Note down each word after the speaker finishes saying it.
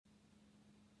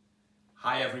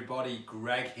Hi everybody,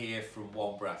 Greg here from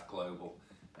One Breath Global,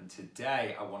 and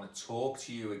today I want to talk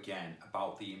to you again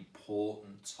about the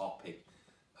important topic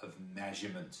of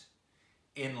measurement.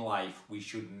 In life, we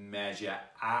should measure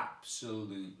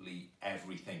absolutely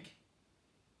everything.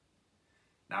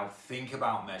 Now think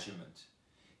about measurement.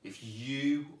 If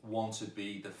you want to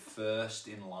be the first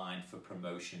in line for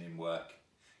promotion in work,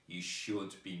 you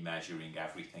should be measuring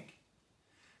everything.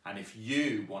 And if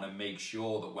you want to make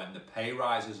sure that when the pay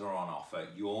rises are on offer,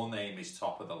 your name is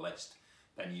top of the list,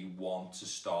 then you want to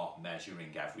start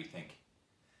measuring everything.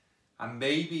 And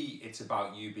maybe it's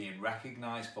about you being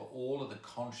recognized for all of the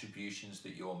contributions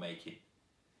that you're making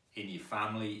in your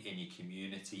family, in your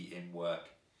community, in work.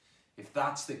 If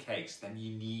that's the case, then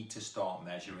you need to start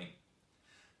measuring.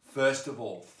 First of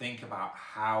all, think about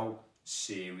how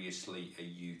seriously are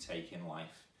you taking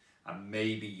life, and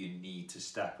maybe you need to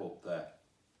step up there.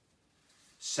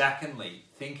 Secondly,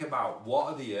 think about what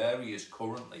are the areas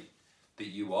currently that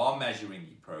you are measuring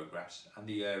your progress and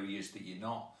the areas that you're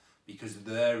not, because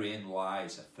therein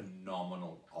lies a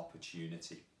phenomenal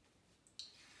opportunity.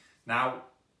 Now,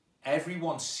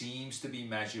 everyone seems to be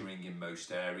measuring in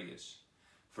most areas.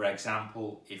 For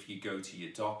example, if you go to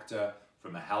your doctor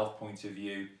from a health point of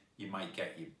view, you might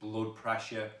get your blood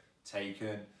pressure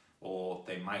taken, or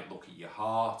they might look at your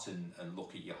heart and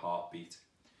look at your heartbeat.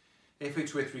 If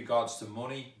it's with regards to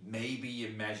money, maybe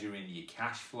you're measuring your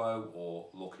cash flow or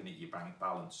looking at your bank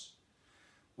balance.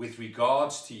 With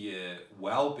regards to your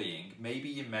well-being, maybe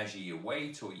you measure your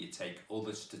weight or you take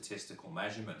other statistical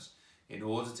measurements in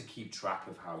order to keep track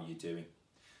of how you're doing.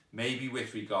 Maybe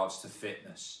with regards to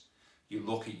fitness, you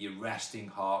look at your resting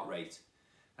heart rate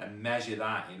and measure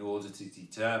that in order to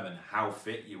determine how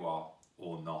fit you are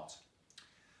or not.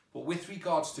 But with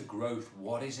regards to growth,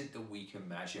 what is it that we can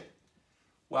measure?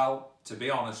 Well, to be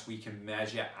honest, we can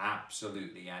measure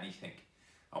absolutely anything.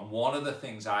 And one of the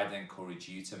things I'd encourage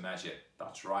you to measure,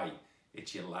 that's right,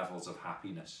 it's your levels of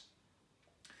happiness.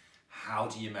 How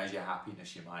do you measure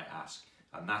happiness, you might ask?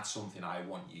 And that's something I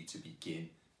want you to begin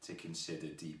to consider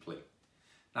deeply.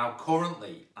 Now,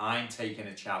 currently, I'm taking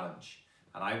a challenge,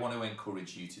 and I want to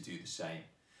encourage you to do the same.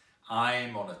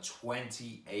 I'm on a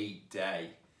 28-day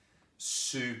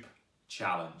soup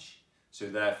challenge. So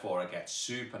therefore I get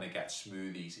soup and I get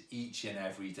smoothies each and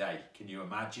every day. Can you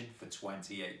imagine, for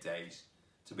 28 days?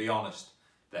 To be honest,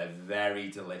 they're very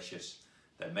delicious.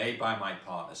 They're made by my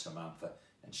partner Samantha,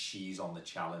 and she's on the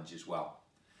challenge as well.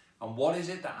 And what is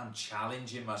it that I'm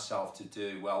challenging myself to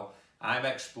do? Well, I'm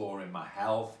exploring my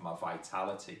health, my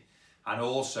vitality, and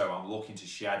also I'm looking to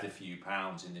shed a few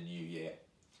pounds in the new year.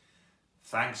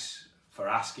 Thanks for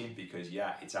asking, because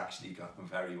yeah, it's actually going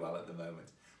very well at the moment.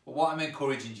 But what I'm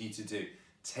encouraging you to do,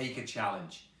 take a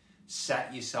challenge,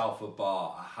 set yourself a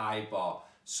bar, a high bar,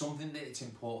 something that it's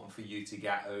important for you to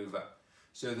get over,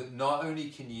 so that not only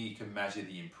can you measure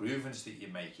the improvements that you're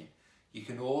making, you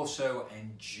can also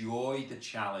enjoy the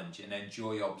challenge and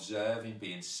enjoy observing,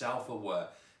 being self-aware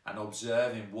and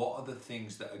observing what are the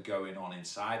things that are going on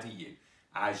inside of you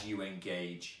as you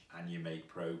engage and you make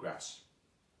progress.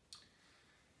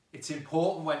 It's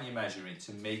important when you're measuring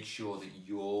to make sure that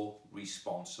you're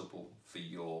responsible for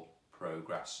your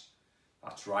progress.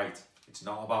 That's right, it's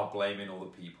not about blaming other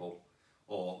people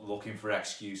or looking for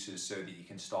excuses so that you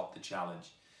can stop the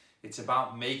challenge. It's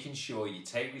about making sure you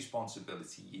take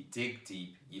responsibility, you dig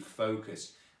deep, you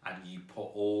focus, and you put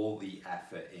all the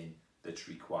effort in that's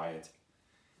required.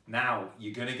 Now,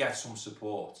 you're going to get some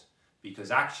support,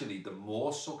 because actually the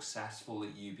more successful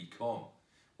that you become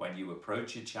when you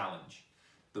approach a challenge,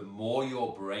 the more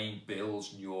your brain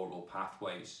builds neural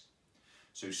pathways.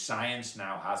 So science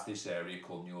now has this area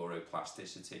called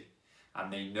neuroplasticity,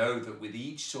 and they know that with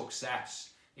each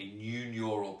success, a new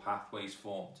neural pathway is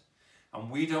formed.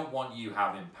 And we don't want you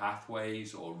having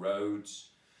pathways or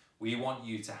roads. We want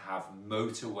you to have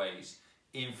motorways,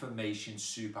 information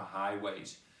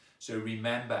superhighways. So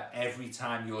remember, every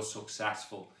time you're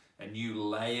successful, a new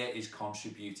layer is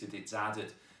contributed, it's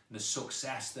added. The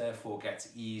success therefore gets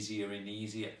easier and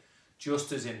easier.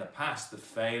 Just as in the past, the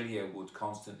failure would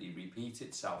constantly repeat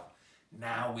itself.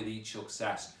 Now with each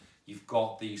success, you've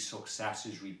got these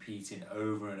successes repeating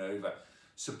over and over,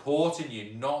 supporting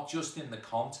you not just in the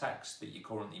context that you're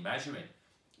currently measuring,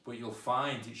 but you'll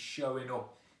find it's showing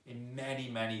up in many,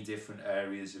 many different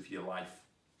areas of your life.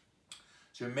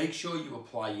 So make sure you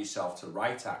apply yourself to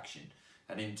right action,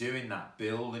 and in doing that,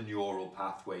 build the neural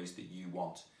pathways that you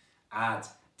want. Add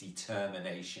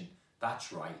determination.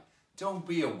 That's right. Don't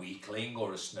be a weakling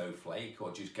or a snowflake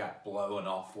or just get blown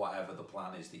off whatever the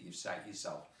plan is that you've set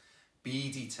yourself.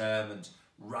 Be determined,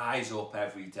 rise up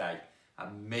every day,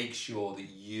 and make sure that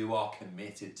you are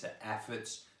committed to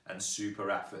efforts and super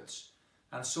efforts,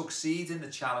 and succeed in the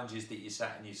challenges that you're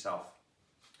setting yourself.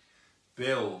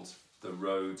 Build the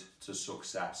road to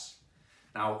success.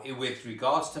 Now, with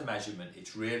regards to measurement,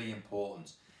 it's really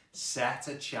important. Set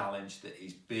a challenge that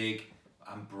is big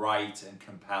and bright and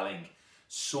compelling.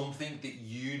 Something that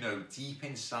you know deep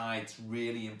inside is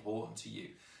really important to you.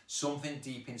 Something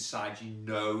deep inside you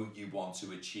know you want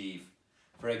to achieve.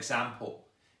 For example,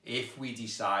 if we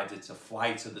decided to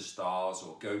fly to the stars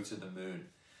or go to the moon,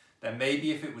 then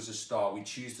maybe if it was a star, we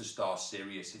choose the star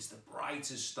Sirius. It's the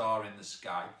brightest star in the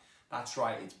sky. That's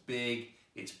right, it's big,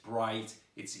 it's bright,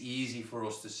 it's easy for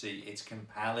us to see, it's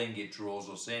compelling, it draws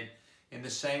us in the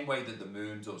same way that the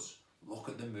moon does. Look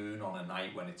at the moon on a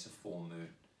night when it's a full moon.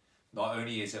 Not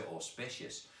only is it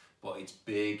auspicious, but it's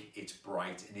big, it's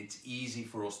bright, and it's easy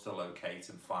for us to locate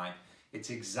and find. It's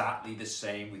exactly the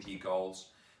same with your goals.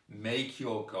 Make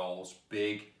your goals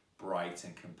big, bright,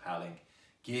 and compelling.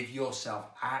 Give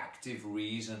yourself active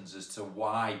reasons as to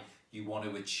why you want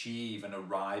to achieve and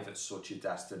arrive at such a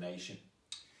destination.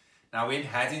 Now, in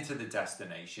heading to the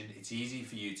destination, it's easy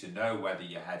for you to know whether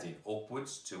you're heading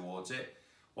upwards towards it,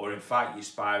 or in fact you're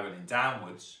spiraling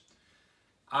downwards.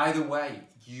 Either way,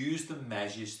 use the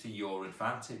measures to your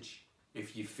advantage.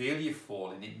 If you feel you're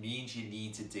falling, it means you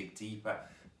need to dig deeper.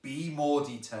 Be more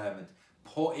determined,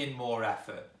 put in more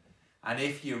effort. And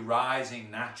if you're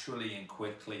rising naturally and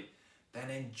quickly, then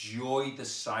enjoy the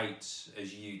sights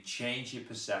as you change your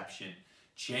perception,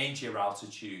 change your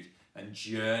altitude, and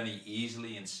journey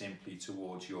easily and simply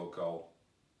towards your goal.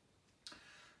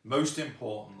 Most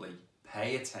importantly,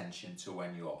 pay attention to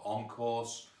when you're on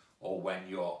course or when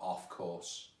you're off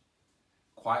course.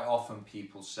 Quite often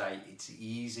people say it's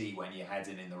easy when you're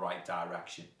heading in the right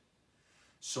direction.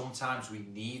 Sometimes we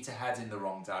need to head in the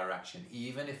wrong direction,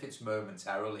 even if it's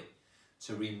momentarily,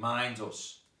 to remind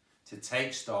us to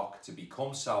take stock, to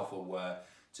become self-aware,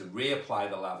 to reapply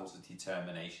the levels of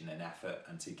determination and effort,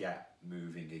 and to get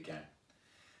moving again.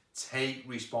 Take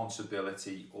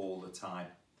responsibility all the time.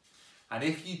 And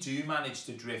if you do manage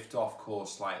to drift off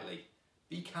course slightly,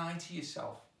 be kind to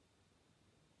yourself.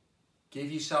 Give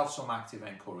yourself some active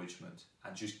encouragement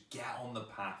and just get on the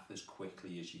path as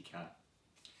quickly as you can.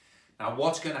 Now,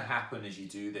 what's going to happen as you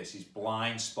do this is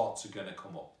blind spots are going to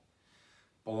come up.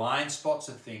 Blind spots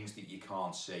are things that you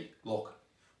can't see. Look,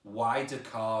 why do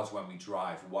cars, when we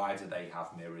drive, why do they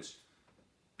have mirrors?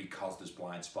 Because there's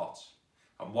blind spots.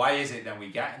 And why is it then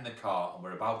we get in the car and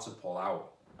we're about to pull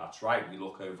out? That's right, we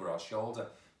look over our shoulder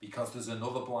because there's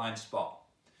another blind spot.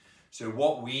 So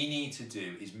what we need to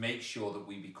do is make sure that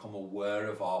we become aware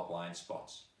of our blind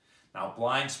spots. Now,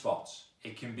 blind spots,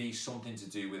 it can be something to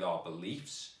do with our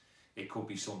beliefs. It could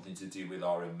be something to do with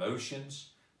our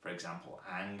emotions. For example,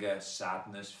 anger,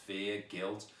 sadness, fear,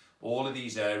 guilt. All of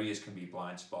these areas can be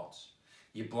blind spots.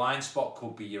 Your blind spot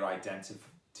could be your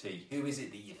identity. Who is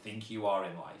it that you think you are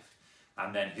in life?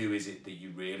 And then who is it that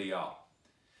you really are?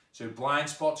 So blind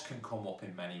spots can come up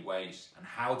in many ways. And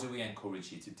how do we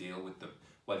encourage you to deal with them?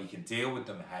 Well, you can deal with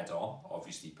them head on,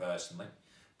 obviously personally.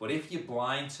 But if you're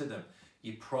blind to them,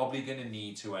 you're probably going to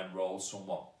need to enroll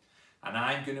someone. And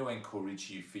I'm going to encourage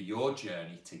you for your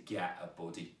journey to get a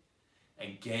buddy.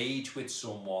 Engage with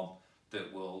someone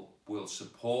that will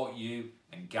support you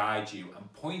and guide you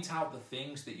and point out the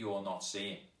things that you're not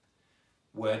seeing.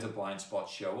 Where do blind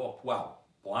spots show up? Well,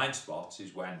 blind spots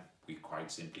is when we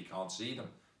quite simply can't see them.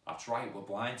 That's right, we're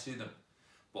blind to them.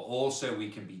 But also we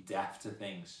can be deaf to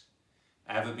things.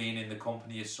 Ever been in the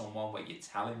company of someone where you're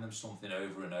telling them something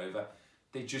over and over,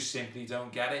 they just simply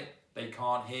don't get it, they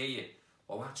can't hear you?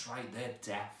 Well, that's right, they're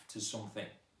deaf to something.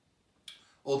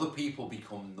 Other people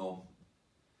become numb,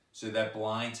 so they're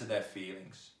blind to their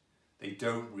feelings. They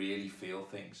don't really feel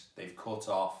things, they've cut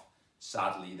off,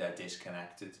 sadly they're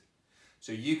disconnected.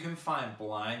 So you can find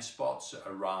blind spots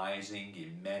arising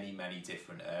in many, many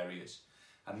different areas.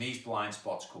 And these blind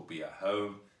spots could be at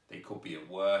home, they could be at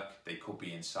work, they could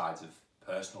be inside of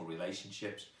personal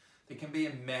relationships. They can be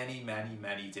in many, many,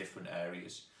 many different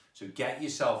areas. So get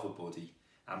yourself a buddy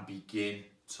and begin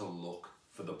to look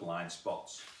for the blind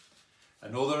spots.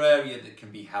 Another area that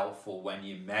can be helpful when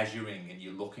you're measuring and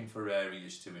you're looking for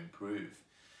areas to improve,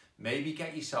 maybe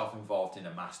get yourself involved in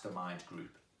a mastermind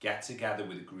group. Get together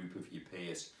with a group of your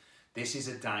peers. This is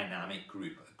a dynamic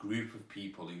group, a group of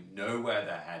people who know where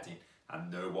they're heading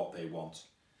and know what they want.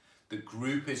 The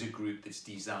group is a group that's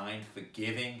designed for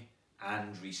giving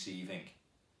and receiving.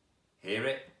 Hear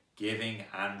it? Giving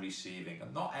and receiving.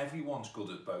 And not everyone's good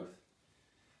at both.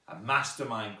 A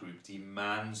mastermind group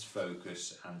demands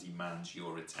focus and demands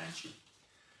your attention.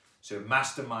 So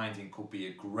masterminding could be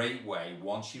a great way,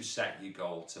 once you've set your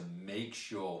goal, to make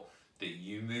sure that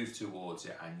you move towards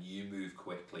it and you move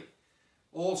quickly.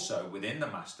 Also, within the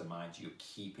mastermind, you're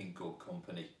keeping good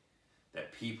company. They're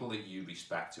people that you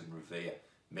respect and revere,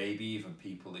 maybe even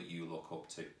people that you look up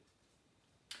to.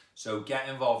 So get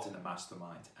involved in the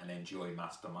mastermind and enjoy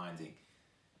masterminding.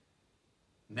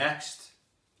 Next,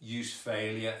 use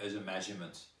failure as a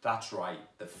measurement. That's right,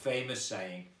 the famous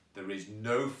saying, there is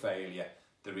no failure,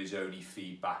 there is only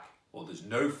feedback. Or there's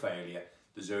no failure,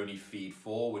 there's only feed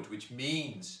forward, which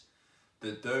means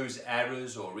that those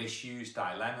errors or issues,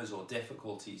 dilemmas or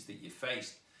difficulties that you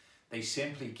faced, they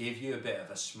simply give you a bit of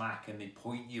a smack and they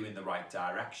point you in the right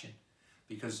direction.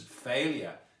 Because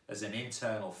failure as an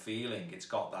internal feeling, it's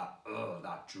got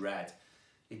that dread.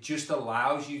 It just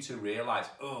allows you to realize,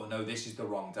 oh no, this is the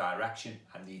wrong direction.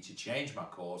 I need to change my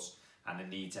course and I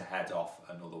need to head off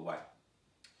another way.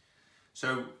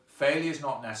 So failure is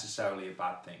not necessarily a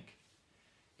bad thing.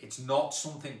 It's not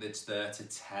something that's there to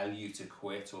tell you to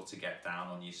quit or to get down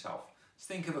on yourself. Let's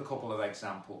think of a couple of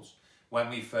examples. When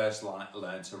we first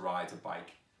learned to ride a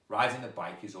bike, riding a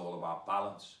bike is all about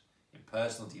balance. In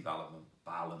personal development,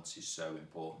 balance is so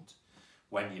important.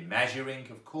 When you're measuring,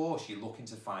 of course, you're looking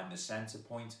to find the center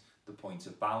point, the point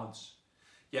of balance.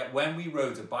 Yet when we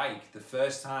rode a bike, the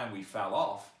first time we fell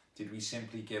off, did we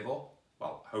simply give up?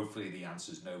 Well, hopefully the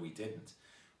answer is no, we didn't.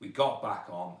 We got back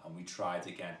on and we tried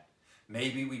again.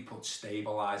 Maybe we put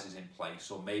stabilizers in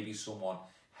place, or maybe someone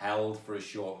held for a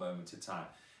short moment of time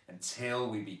until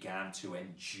we began to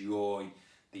enjoy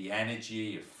the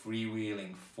energy of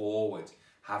freewheeling forward,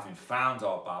 having found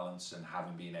our balance and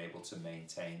having been able to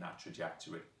maintain that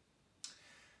trajectory.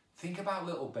 Think about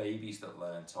little babies that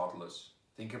learn, toddlers.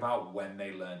 Think about when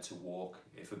they learn to walk.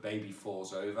 If a baby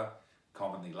falls over,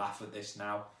 commonly laugh at this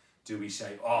now. Do we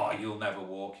say, oh, you'll never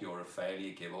walk, you're a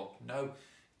failure, give up? No.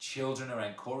 Children are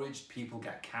encouraged, people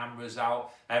get cameras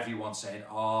out, everyone's saying,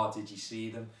 oh, did you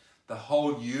see them? The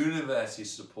whole universe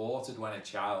is supported when a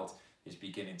child is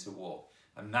beginning to walk.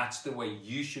 And that's the way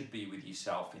you should be with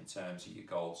yourself in terms of your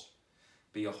goals.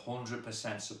 Be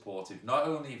 100% supportive, not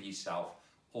only of yourself,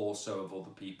 also of other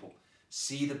people.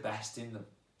 See the best in them.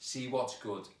 See what's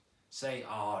good. Say,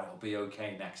 oh, it'll be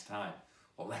okay next time.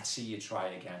 Or let's see you try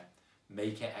again.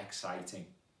 Make it exciting.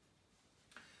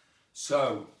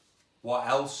 So, what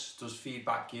else does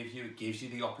feedback give you? It gives you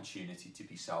the opportunity to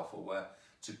be self-aware,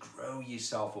 to grow your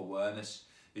self-awareness.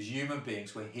 As human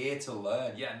beings, we're here to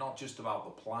learn, not just about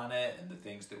the planet and the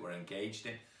things that we're engaged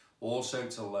in, also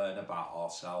to learn about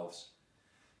ourselves.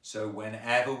 So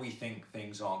whenever we think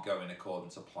things aren't going according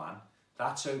to plan,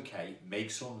 that's okay. Make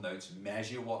some notes,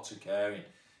 measure what's occurring,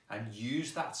 and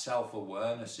use that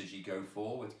self-awareness as you go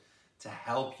forward to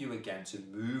help you again to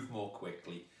move more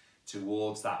quickly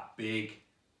towards that big,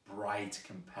 bright,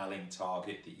 compelling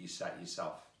target that you set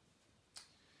yourself.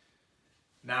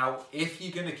 Now, if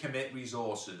you're going to commit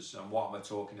resources, and what am I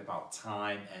talking about?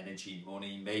 Time, energy,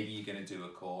 money, maybe you're going to do a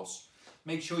course,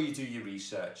 make sure you do your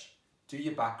research, do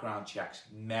your background checks,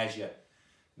 measure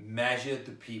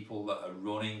the people that are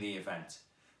running the event,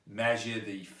 measure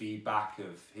the feedback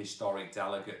of historic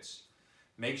delegates.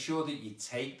 Make sure that you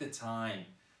take the time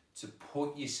to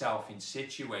put yourself in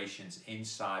situations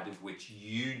inside of which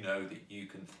you know that you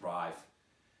can thrive.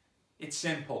 It's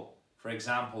simple. For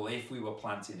example, if we were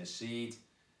planting a seed,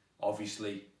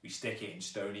 obviously we stick it in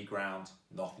stony ground,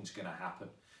 nothing's going to happen.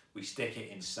 We stick it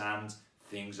in sand,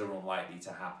 things are unlikely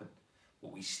to happen.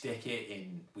 But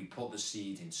we put the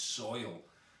seed in soil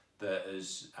that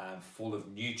is full of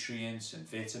nutrients and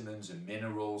vitamins and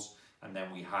minerals, and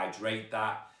then we hydrate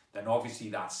that, then obviously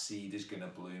that seed is going to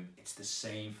bloom. It's the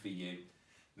same for you.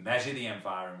 Measure the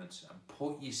environment and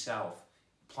plant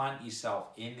yourself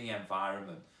in the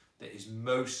environment that is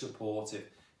most supportive,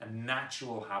 a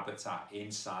natural habitat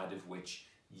inside of which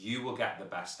you will get the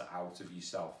best out of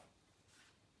yourself.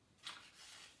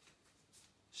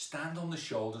 Stand on the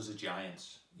shoulders of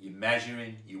giants. You're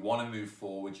measuring, you want to move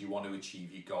forward, you want to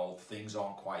achieve your goal, things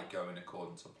aren't quite going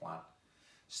according to plan.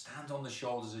 Stand on the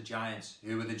shoulders of giants.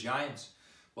 Who are the giants?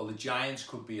 Well, the giants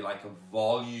could be like a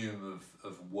volume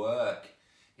of work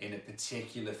in a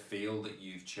particular field that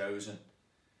you've chosen.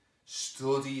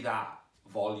 Study that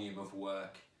volume of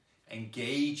work.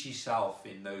 Engage yourself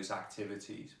in those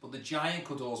activities. But the giant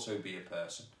could also be a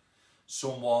person.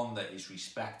 Someone that is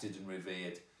respected and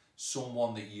revered.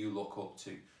 Someone that you look up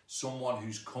to. Someone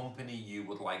whose company you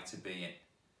would like to be in.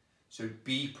 So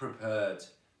be prepared.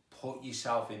 Put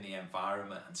yourself in the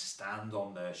environment and stand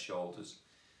on their shoulders.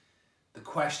 The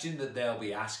question that they'll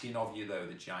be asking of you, though,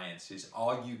 the giants, is,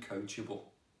 are you coachable?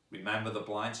 Remember the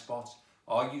blind spots?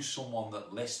 Are you someone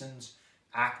that listens,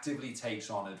 actively takes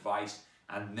on advice,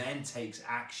 and then takes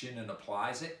action and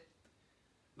applies it?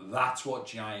 That's what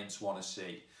giants want to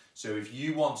see. So if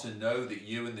you want to know that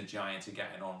you and the giant are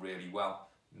getting on really well,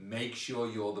 make sure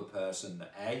you're the person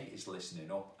that A, is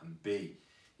listening up, and B,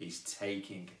 is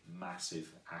taking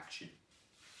massive action.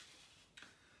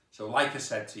 So like I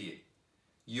said to you,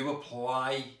 you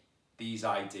apply these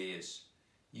ideas,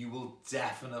 you will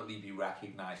definitely be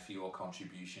recognized for your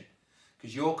contribution,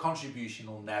 because your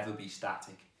contribution will never be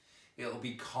static. It'll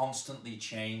be constantly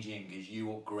changing as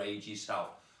you upgrade yourself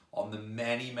on the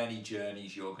many, many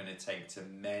journeys you're going to take to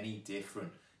many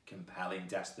different compelling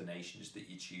destinations that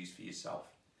you choose for yourself.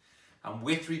 And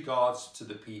with regards to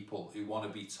the people who want to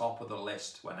be top of the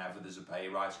list whenever there's a pay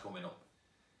rise coming up,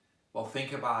 well,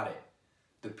 think about it.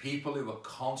 The people who are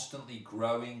constantly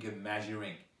growing and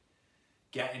measuring,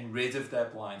 getting rid of their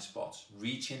blind spots,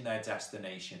 reaching their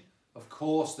destination, of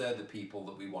course they're the people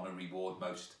that we want to reward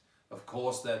most. Of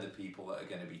course they're the people that are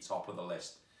going to be top of the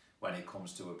list when it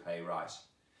comes to a pay rise.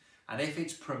 And if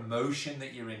it's promotion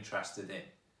that you're interested in,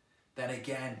 then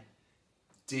again,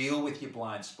 deal with your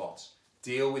blind spots,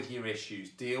 deal with your issues,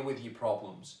 deal with your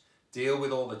problems, deal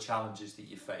with all the challenges that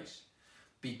you face.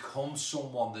 Become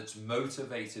someone that's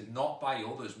motivated, not by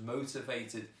others,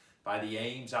 motivated by the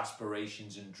aims,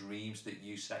 aspirations and dreams that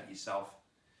you set yourself.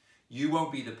 You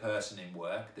won't be the person in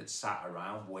work that's sat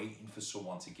around waiting for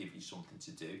someone to give you something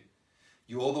to do.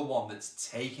 You're the one that's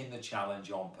taking the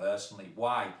challenge on personally.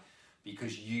 Why?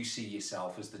 Because you see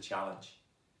yourself as the challenge.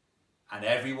 And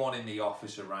everyone in the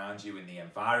office around you, in the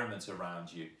environment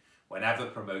around you, whenever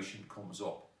promotion comes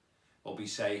up, will be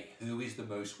saying, who is the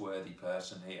most worthy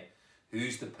person here?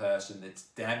 Who's the person that's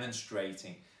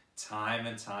demonstrating time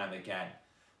and time again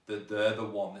that they're the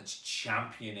one that's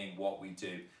championing what we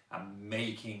do and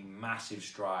making massive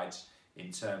strides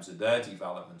in terms of their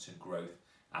development and growth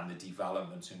and the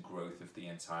development and growth of the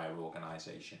entire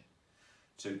organisation.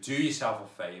 So do yourself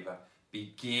a favour,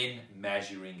 begin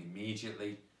measuring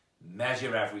immediately,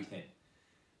 measure everything,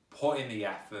 put in the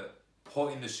effort,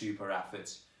 put in the super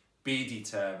efforts, be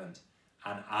determined,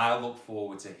 and I look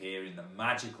forward to hearing the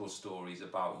magical stories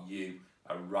about you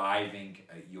arriving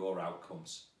at your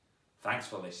outcomes. Thanks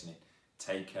for listening,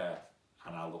 take care,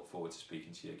 and I look forward to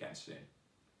speaking to you again soon.